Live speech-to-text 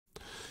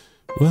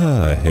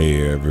Well,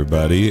 hey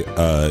everybody.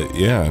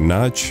 Yeah,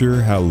 not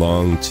sure how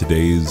long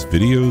today's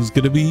video is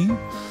gonna be.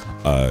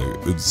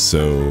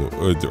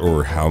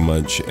 Or how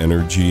much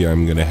energy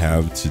I'm gonna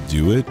have to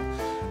do it.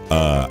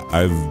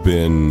 I've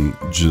been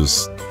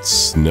just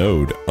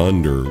snowed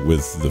under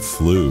with the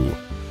flu.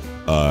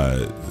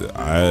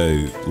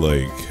 I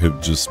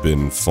have just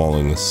been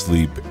falling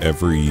asleep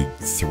every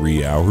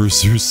 3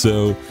 hours or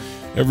so.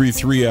 Every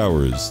 3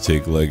 hours,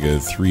 take like a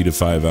 3 to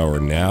 5 hour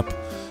nap.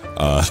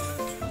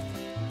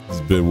 It's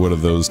been one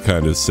of those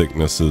kind of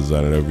sicknesses. I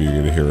don't know if you're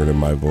gonna hear it in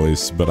my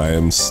voice, but I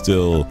am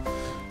still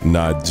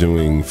not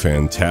doing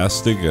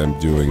fantastic. I'm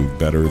doing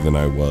better than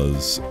I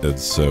was, and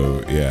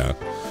so yeah,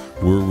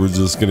 we're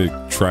just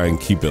gonna try and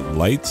keep it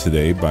light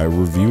today by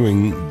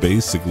reviewing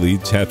basically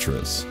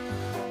Tetris.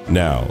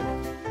 Now,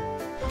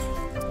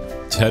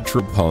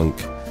 Tetropunk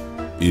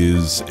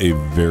is a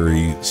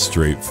very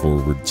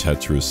straightforward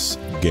Tetris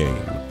game.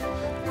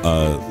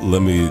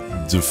 Let me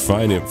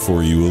define it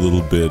for you a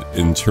little bit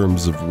in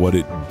terms of what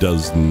it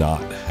does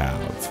not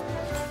have.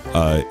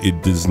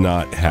 It does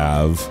not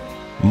have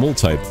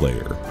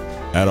multiplayer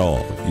at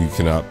all. You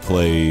cannot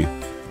play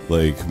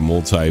like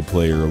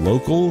multiplayer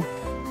local.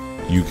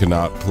 You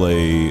cannot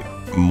play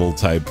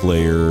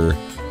multiplayer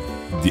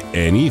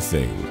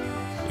anything.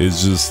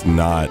 It's just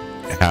not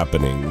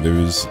happening.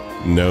 There's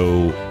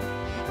no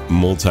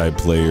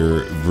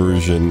multiplayer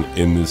version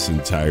in this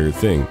entire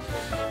thing.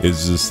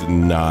 It's just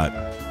not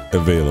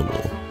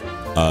available.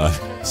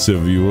 So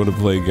if you want to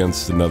play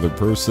against another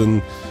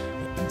person,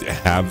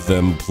 have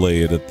them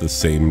play it at the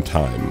same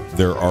time.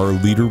 There are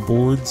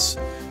leaderboards,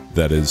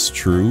 that is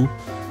true.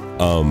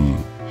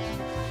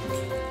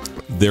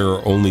 There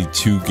are only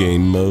 2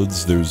 game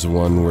modes. There's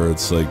one where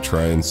it's like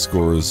try and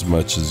score as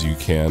much as you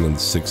can in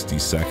 60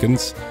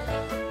 seconds,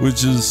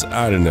 which is,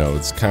 I don't know,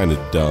 it's kind of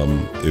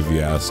dumb if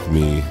you ask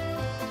me,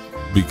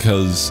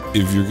 because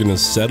if you're gonna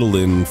settle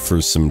in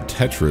for some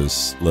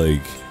Tetris,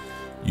 like,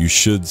 you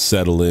should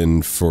settle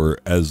in for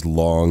as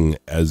long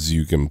as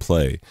you can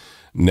play.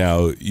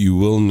 Now, you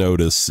will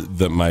notice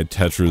that my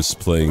Tetris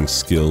playing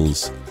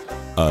skills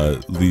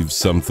leave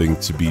something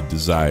to be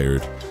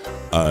desired.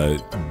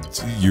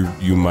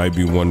 You might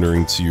be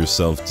wondering to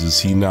yourself, does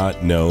he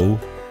not know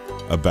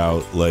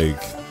about like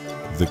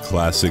the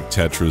classic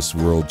Tetris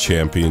World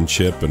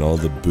Championship and all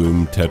the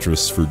Boom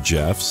Tetris for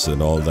Jeffs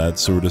and all that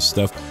sort of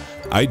stuff?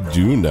 I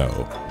do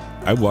know.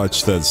 I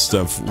watch that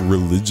stuff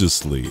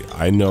religiously.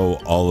 I know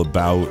all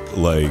about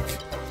like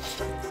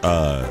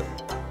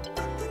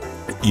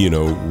you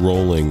know,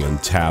 rolling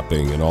and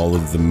tapping and all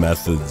of the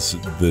methods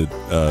that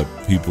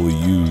people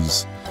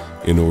use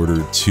in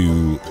order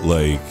to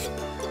like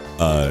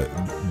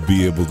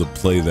be able to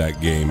play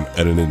that game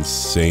at an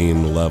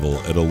insane level,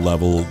 at a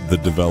level the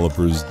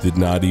developers did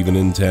not even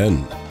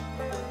intend.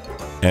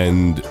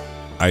 And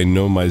I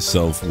know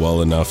myself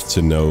well enough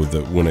to know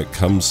that when it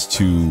comes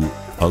to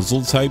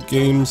puzzle type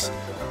games,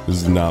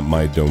 this is not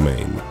my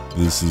domain.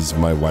 This is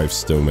my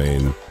wife's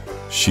domain.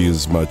 She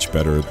is much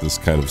better at this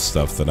kind of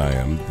stuff than I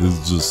am. This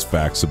is just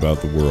facts about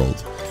the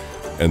world.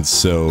 And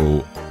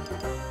so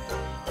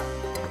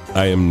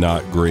I am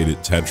not great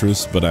at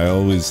Tetris, but I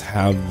always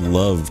have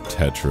loved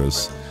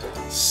Tetris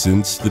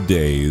since the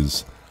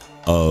days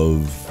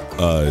of,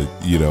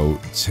 you know,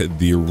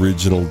 the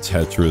original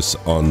Tetris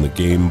on the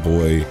Game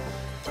Boy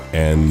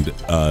and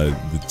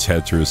the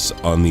Tetris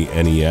on the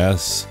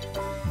NES.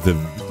 The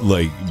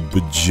like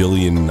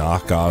bajillion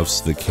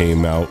knockoffs that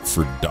came out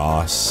for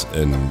DOS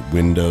and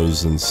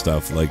Windows and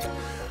stuff. Like,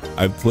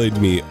 I've played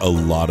me a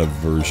lot of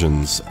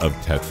versions of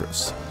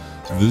Tetris.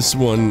 This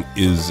one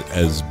is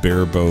as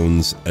bare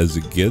bones as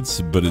it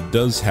gets, but it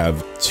does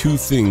have 2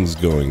 things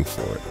going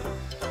for it.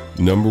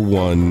 Number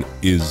one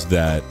is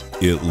that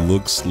it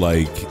looks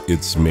like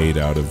it's made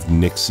out of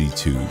Nixie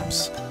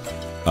tubes.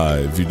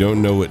 If you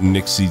don't know what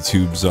Nixie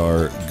tubes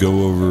are,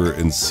 go over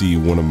and see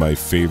one of my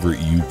favorite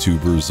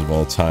YouTubers of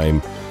all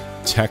time,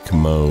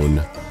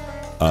 Techmoan.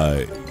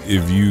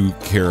 If you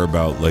care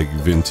about like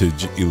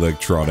vintage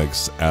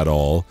electronics at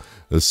all,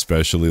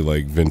 especially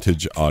like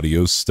vintage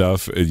audio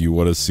stuff, and you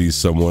want to see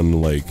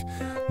someone like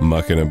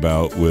mucking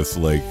about with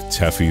like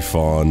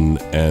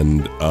Tefifon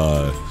and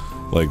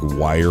like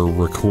wire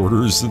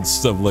recorders and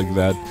stuff like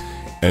that,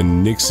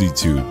 and Nixie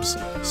tubes.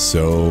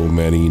 So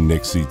many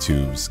Nixie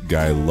tubes.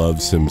 Guy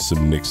loves him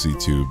some Nixie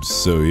tubes.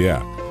 So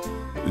yeah,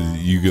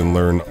 you can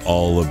learn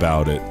all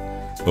about it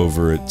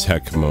over at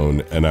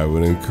Techmoan, and I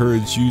would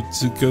encourage you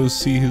to go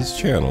see his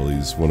channel.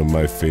 He's one of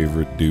my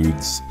favorite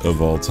dudes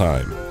of all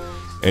time.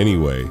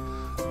 Anyway,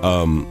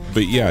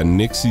 but yeah,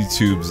 Nixie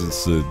tubes,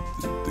 it's the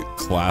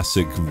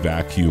classic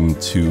vacuum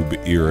tube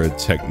era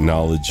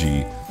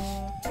technology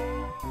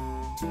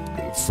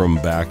from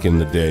back in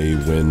the day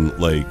when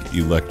like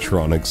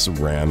electronics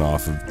ran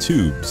off of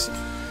tubes.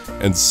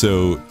 And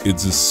so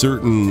it's a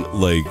certain,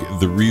 like,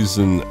 the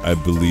reason I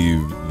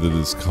believe that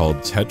it's called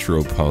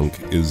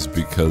Tetropunk is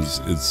because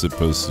it's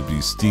supposed to be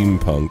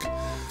steampunk.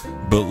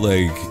 But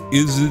like,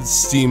 is it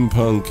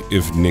steampunk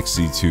if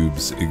Nixie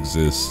tubes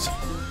exist?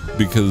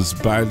 because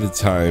by the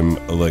time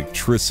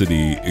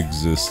electricity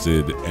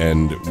existed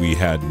and we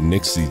had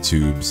Nixie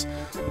tubes,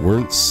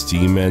 weren't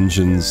steam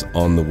engines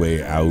on the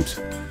way out?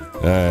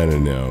 I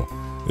don't know.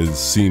 It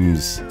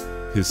seems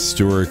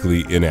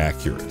historically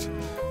inaccurate.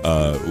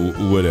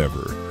 Whatever.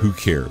 Who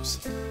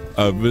cares?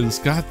 But it's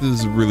got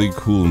this really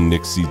cool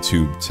Nixie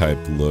tube type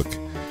look,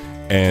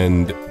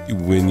 and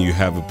when you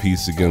have a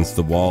piece against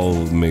the wall,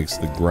 it makes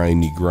the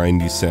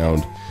grindy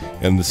sound.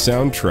 And the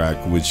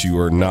soundtrack, which you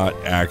are not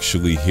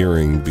actually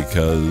hearing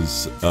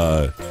because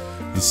the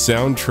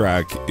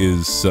soundtrack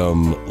is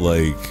some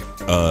like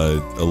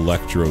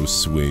electro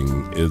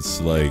swing.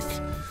 It's like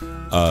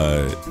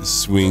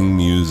swing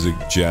music,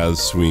 jazz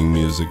swing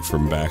music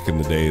from back in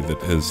the day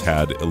that has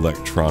had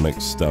electronic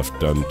stuff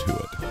done to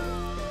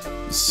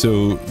it.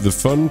 So the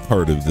fun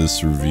part of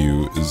this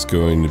review is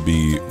going to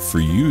be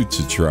for you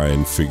to try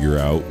and figure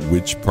out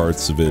which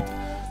parts of it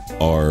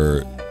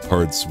are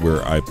parts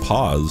where I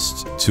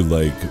paused to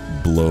like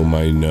blow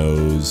my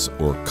nose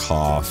or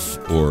cough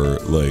or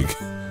like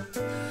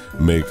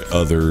make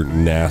other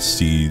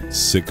nasty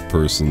sick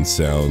person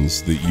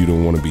sounds that you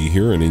don't want to be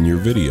hearing in your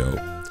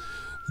video.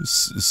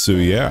 So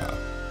yeah.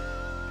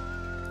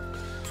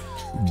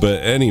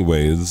 But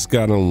anyway, it's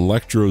got an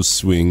electro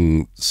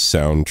swing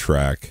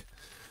soundtrack.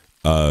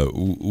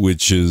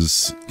 Which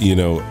is, you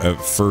know,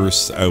 at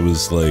first I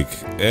was like,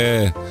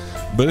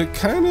 but it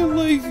kind of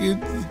like,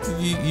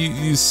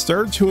 you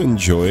start to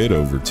enjoy it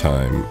over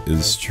time.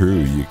 It's true,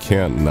 you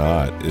can't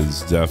not.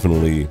 It's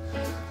definitely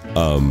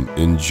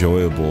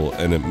enjoyable,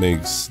 and it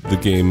makes the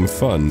game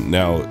fun.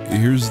 Now,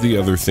 here's the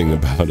other thing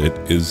about it,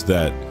 is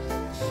that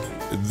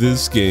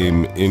this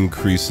game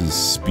increases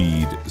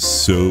speed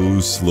so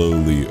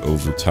slowly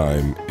over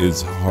time,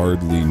 it's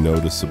hardly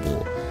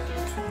noticeable.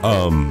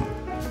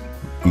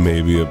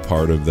 Maybe a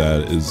part of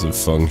that is a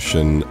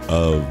function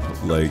of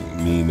like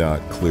me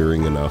not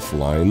clearing enough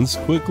lines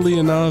quickly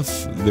enough,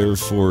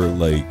 therefore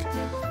like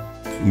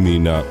me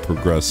not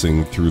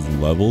progressing through the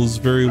levels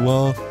very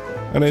well.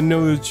 And I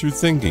know what you're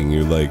thinking.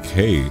 You're like,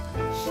 hey,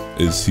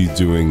 is he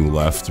doing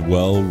left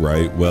well,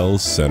 right well,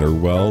 center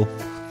well?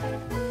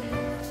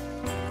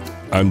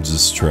 I'm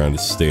just trying to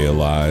stay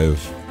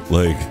alive,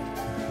 like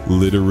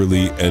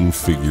literally and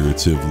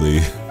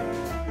figuratively.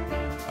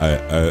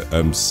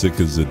 I'm sick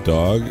as a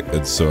dog,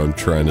 and so I'm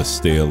trying to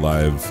stay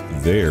alive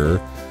there,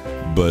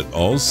 but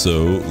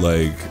also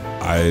like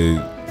I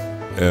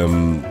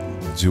am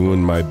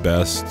doing my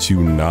best to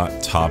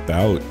not top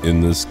out in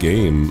this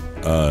game.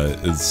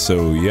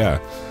 So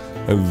yeah,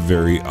 I'm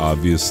very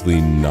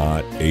obviously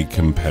not a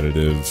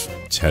competitive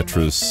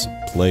Tetris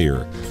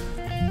player,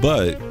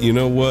 but you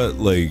know what,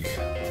 like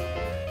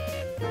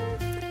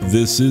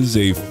this is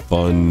a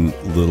fun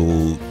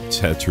little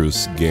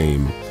Tetris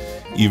game.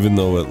 Even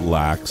though it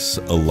lacks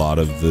a lot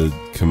of the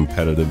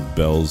competitive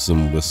bells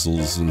and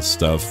whistles and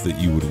stuff that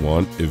you would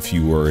want if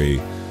you were a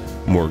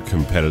more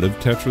competitive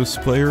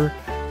Tetris player,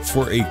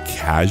 for a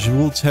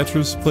casual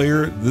Tetris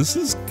player, this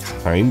is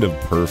kind of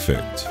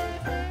perfect.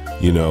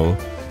 You know,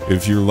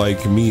 if you're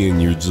like me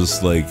and you're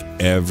just like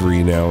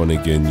every now and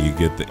again you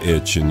get the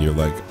itch and you're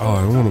like, oh,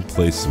 I want to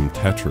play some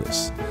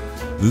Tetris.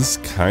 This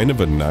is kind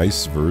of a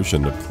nice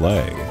version to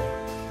play.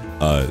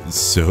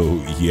 So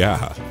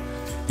yeah,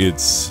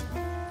 it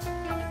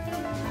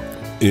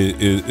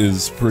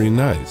is pretty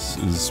nice.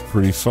 It's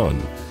pretty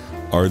fun.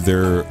 Are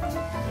there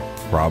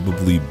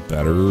probably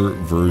better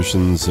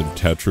versions of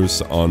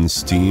Tetris on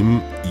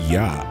Steam?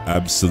 Yeah,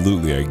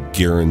 absolutely. I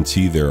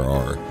guarantee there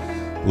are.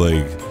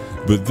 Like,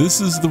 but this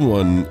is the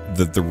one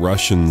that the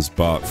Russians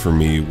bought for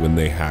me when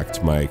they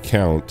hacked my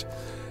account.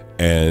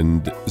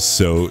 And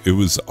so it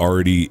was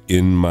already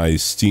in my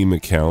Steam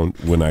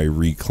account when I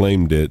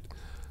reclaimed it.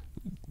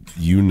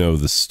 You know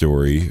the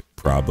story,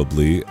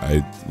 probably.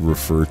 I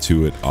refer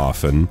to it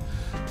often.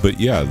 But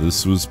yeah,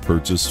 this was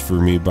purchased for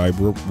me by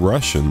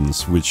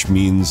Russians, which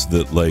means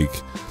that, like,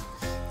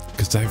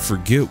 because I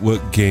forget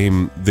what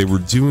game, they were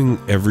doing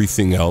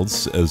everything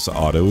else as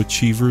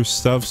auto-achiever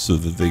stuff so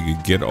that they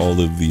could get all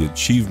of the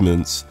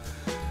achievements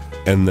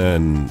and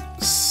then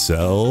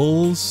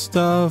sell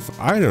stuff.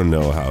 I don't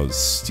know how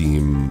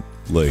Steam,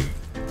 like,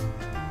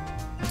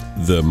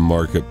 the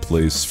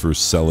marketplace for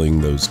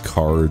selling those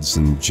cards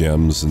and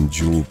gems and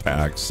jewel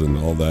packs and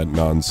all that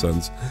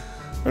nonsense.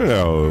 I don't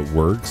know how it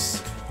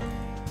works,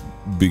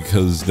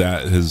 because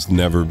that has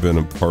never been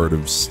a part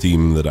of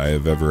Steam that I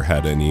have ever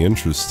had any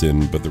interest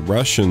in. But the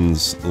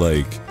Russians,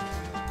 like,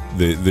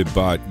 they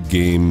bought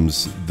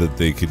games that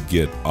they could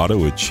get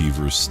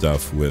auto-achiever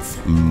stuff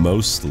with,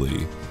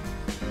 mostly.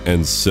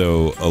 And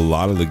so a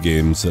lot of the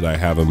games that I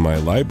have in my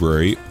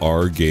library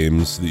are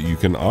games that you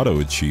can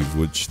auto-achieve,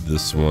 which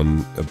this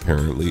one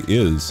apparently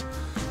is.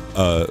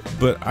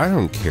 But I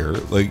don't care.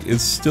 Like,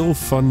 it's still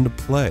fun to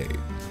play.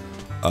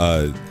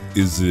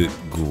 Is it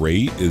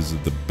great? Is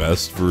it the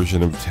best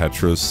version of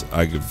Tetris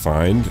I could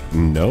find?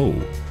 No,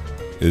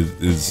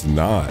 it is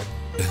not.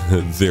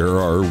 There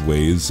are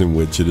ways in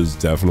which it is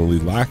definitely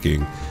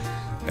lacking.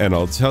 And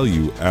I'll tell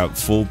you, at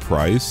full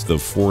price, the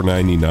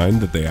 $4.99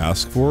 that they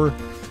ask for,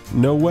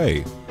 no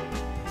way.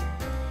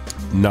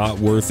 not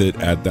worth it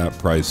at that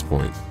price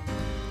point.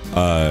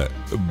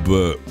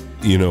 But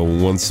you know,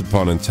 once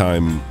upon a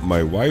time,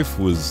 my wife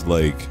was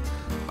like,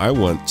 I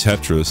want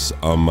Tetris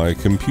on my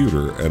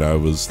computer, and I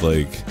was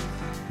like,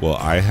 well,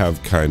 I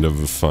have kind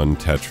of a fun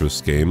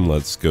Tetris game,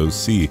 let's go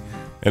see.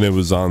 And it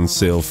was on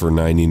sale for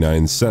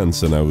 99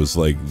 cents, and I was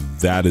like,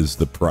 that is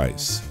the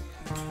price.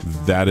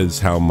 That is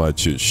how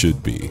much it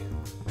should be.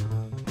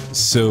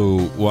 So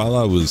while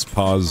I was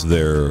paused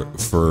there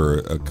for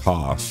a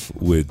cough,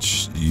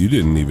 which you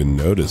didn't even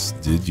notice,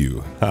 did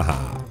you?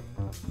 Haha.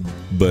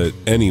 But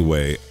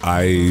anyway,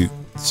 I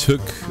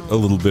took a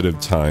little bit of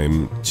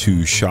time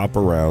to shop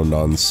around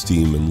on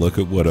Steam and look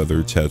at what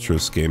other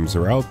Tetris games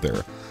are out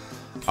there.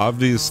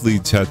 Obviously,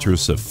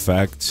 Tetris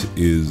Effect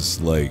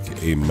is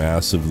like a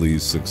massively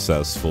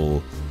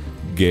successful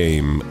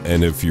game,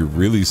 and if you're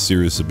really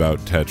serious about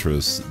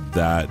Tetris,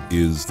 that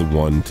is the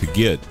one to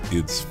get.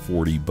 It's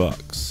 40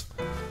 bucks.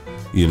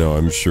 You know,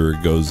 I'm sure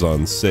it goes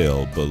on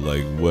sale, but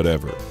like,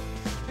 whatever.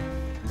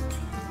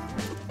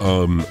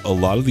 A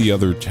lot of the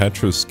other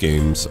Tetris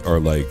games are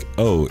like,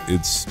 oh,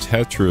 it's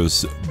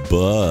Tetris,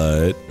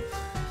 but...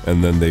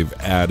 and then they've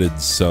added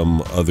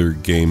some other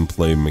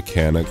gameplay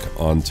mechanic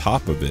on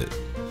top of it.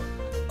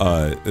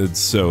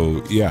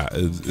 So, yeah,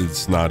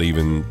 it's not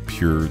even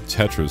pure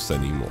Tetris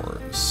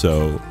anymore.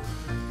 So,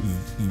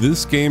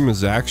 this game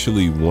is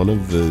actually one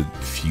of the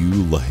few,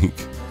 like,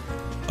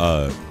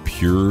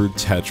 pure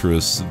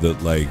Tetris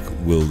that, like,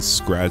 will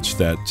scratch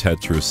that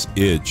Tetris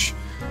itch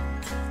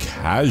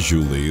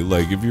casually.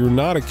 Like, if you're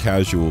not a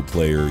casual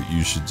player,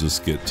 you should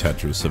just get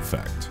Tetris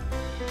Effect.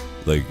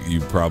 Like,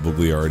 you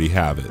probably already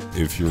have it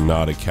if you're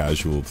not a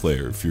casual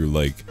player, if you're,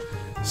 like,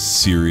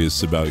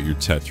 serious about your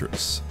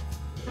Tetris.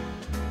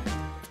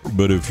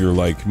 But if you're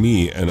like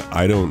me and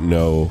I don't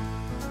know,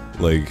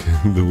 like,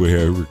 the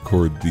way I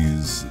record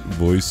these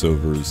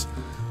voiceovers,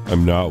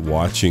 I'm not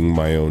watching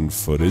my own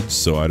footage,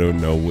 so I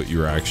don't know what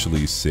you're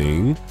actually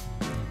seeing.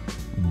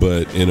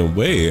 But in a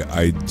way,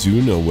 I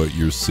do know what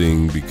you're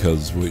seeing,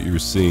 because what you're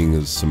seeing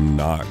is some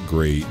not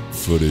great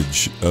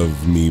footage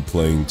of me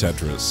playing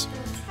Tetris.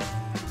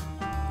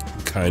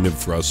 Kind of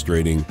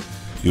frustrating.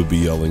 You'll be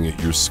yelling at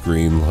your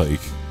screen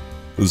like,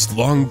 those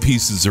long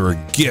pieces are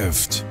a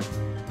gift.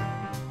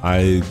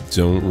 I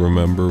don't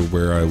remember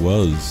where I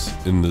was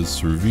in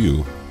this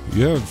review.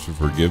 You have to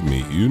forgive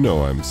me. You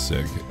know I'm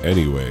sick.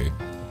 Anyway,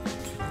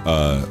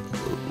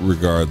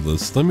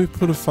 regardless, let me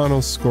put a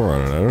final score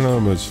on it. I don't know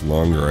how much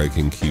longer I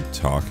can keep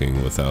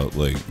talking without,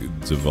 like,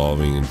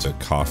 devolving into a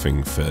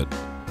coughing fit.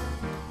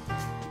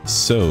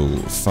 So,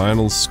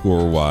 final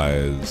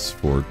score-wise,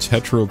 for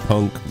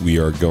Tetropunk, we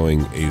are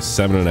going a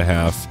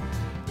 7.5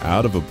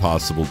 out of a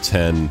possible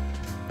 10.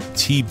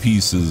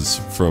 T-pieces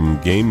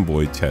from Game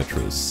Boy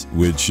Tetris,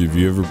 which, if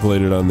you ever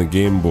played it on the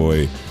Game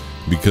Boy,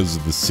 because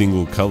of the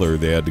single color,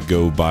 they had to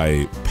go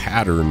by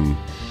pattern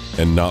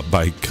and not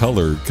by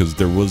color, because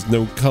there was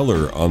no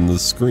color on the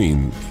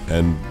screen.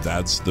 And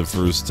that's the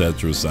first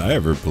Tetris I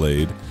ever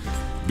played,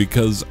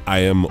 because I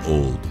am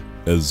old,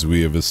 as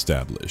we have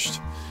established.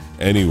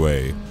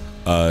 Anyway,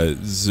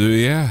 so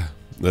yeah,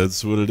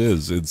 that's what it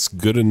is. It's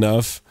good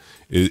enough.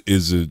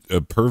 Is it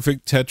a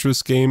perfect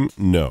Tetris game?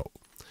 No.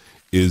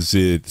 Is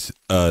it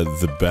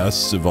the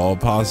best of all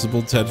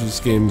possible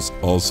Tetris games?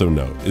 Also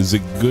no. Is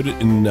it good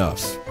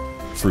enough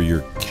for your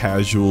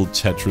casual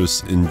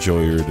Tetris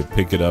enjoyer to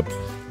pick it up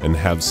and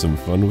have some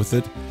fun with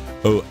it?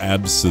 Oh,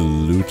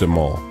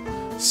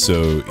 absolutement.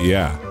 So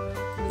yeah,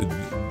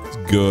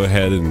 go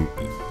ahead and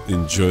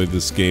enjoy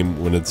this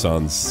game when it's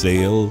on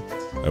sale.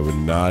 I would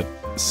not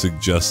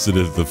suggest it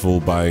at the full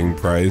buying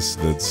price.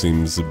 That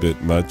seems a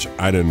bit much.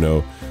 I don't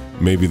know.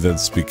 Maybe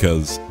that's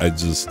because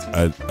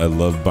I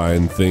love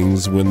buying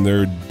things when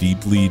they're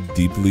deeply,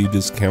 deeply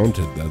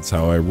discounted. That's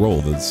how I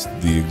roll. That's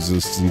the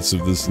existence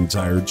of this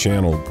entire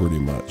channel, pretty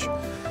much.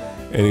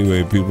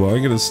 Anyway, people,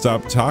 I'm going to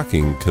stop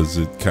talking because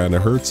it kind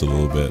of hurts a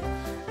little bit.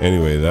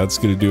 Anyway, that's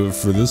going to do it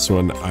for this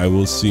one. I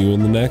will see you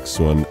in the next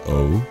one.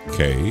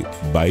 Okay,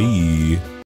 bye.